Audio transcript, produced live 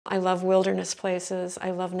I love wilderness places.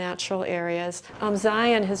 I love natural areas.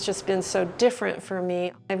 Zion has just been so different for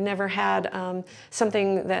me. I've never had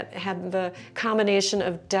something that had the combination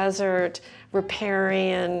of desert,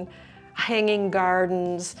 riparian, hanging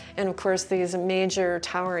gardens, and of course these major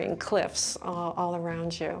towering cliffs all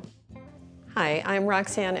around you. Hi, I'm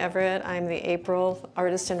Roxanne Everett. I'm the April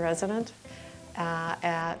Artist in Resident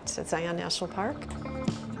at Zion National Park.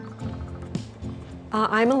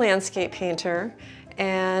 I'm a landscape painter,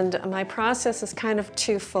 and my process is kind of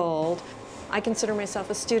twofold. I consider myself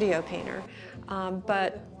a studio painter,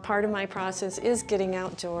 but part of my process is getting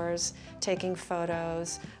outdoors, taking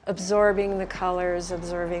photos, absorbing the colors,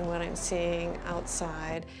 observing what I'm seeing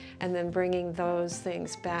outside, and then bringing those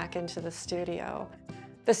things back into the studio.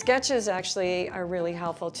 The sketches actually are really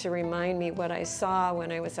helpful to remind me what I saw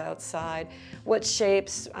when I was outside, what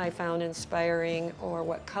shapes I found inspiring, or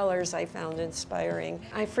what colors I found inspiring.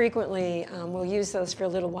 I frequently will use those for a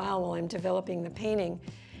little while I'm developing the painting,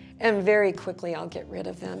 and very quickly I'll get rid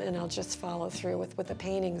of them and I'll just follow through with what the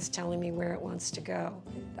painting's telling me where it wants to go.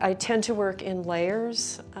 I tend to work in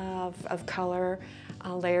layers of color,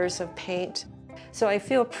 layers of paint. So I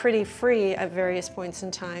feel pretty free at various points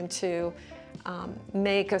in time to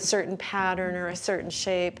make a certain pattern or a certain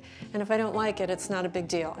shape, and if I don't like it, it's not a big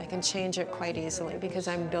deal. I can change it quite easily because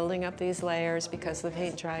I'm building up these layers because the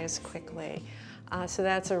paint dries quickly. So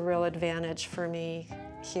that's a real advantage for me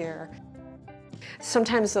here.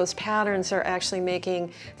 Sometimes those patterns are actually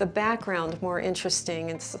making the background more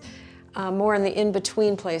interesting. It's more in the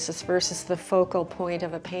in-between places versus the focal point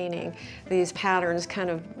of a painting. These patterns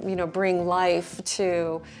kind of, bring life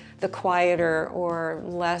to the quieter or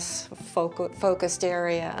less focused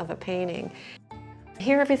area of a painting.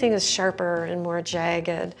 Here everything is sharper and more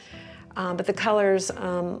jagged, but the colors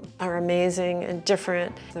are amazing and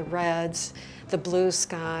different. The reds, the blue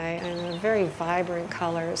sky, and very vibrant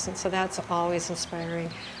colors, and so that's always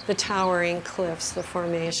inspiring. The towering cliffs, the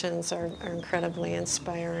formations are incredibly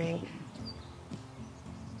inspiring.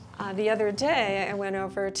 The other day I went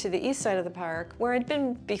over to the east side of the park where I'd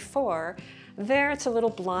been before. There it's a little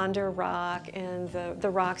blonder rock, and the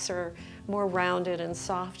rocks are more rounded and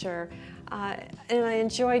softer. And I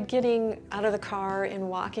enjoyed getting out of the car and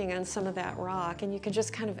walking on some of that rock, and you can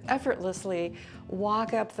just kind of effortlessly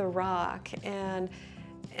walk up the rock, and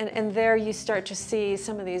there you start to see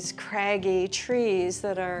some of these craggy trees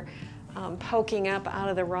that are poking up out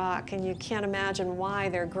of the rock, and you can't imagine why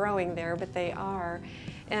they're growing there, but they are.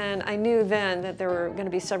 And I knew then that there were going to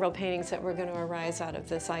be several paintings that were going to arise out of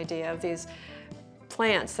this idea of these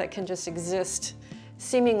plants that can just exist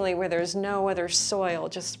seemingly where there's no other soil,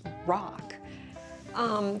 just rock.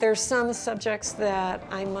 There's some subjects that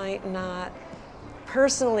I might not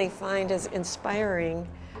personally find as inspiring,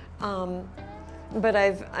 but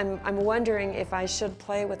I'm wondering if I should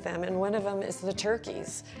play with them, and one of them is the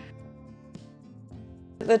turkeys.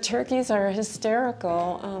 The turkeys are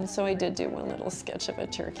hysterical, so I did do one little sketch of a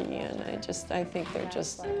turkey, and I think they're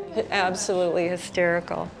just absolutely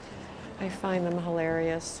hysterical. I find them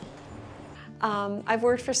hilarious. I've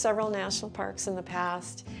worked for several national parks in the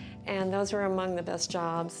past, and those were among the best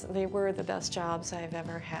jobs. They were the best jobs I've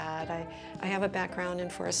ever had. I have a background in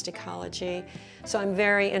forest ecology, so I'm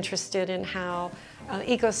very interested in how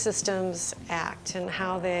ecosystems act and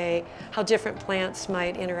how different plants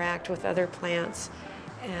might interact with other plants,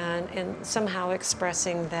 and somehow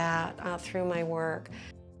expressing that through my work.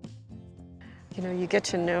 You get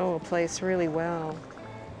to know a place really well.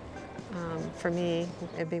 For me,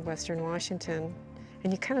 it'd be Western Washington,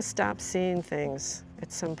 and you kind of stop seeing things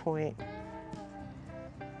at some point.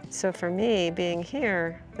 So for me, being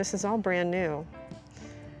here, this is all brand new.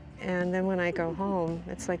 And then when I go home,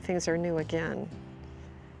 it's like things are new again,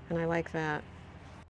 and I like that.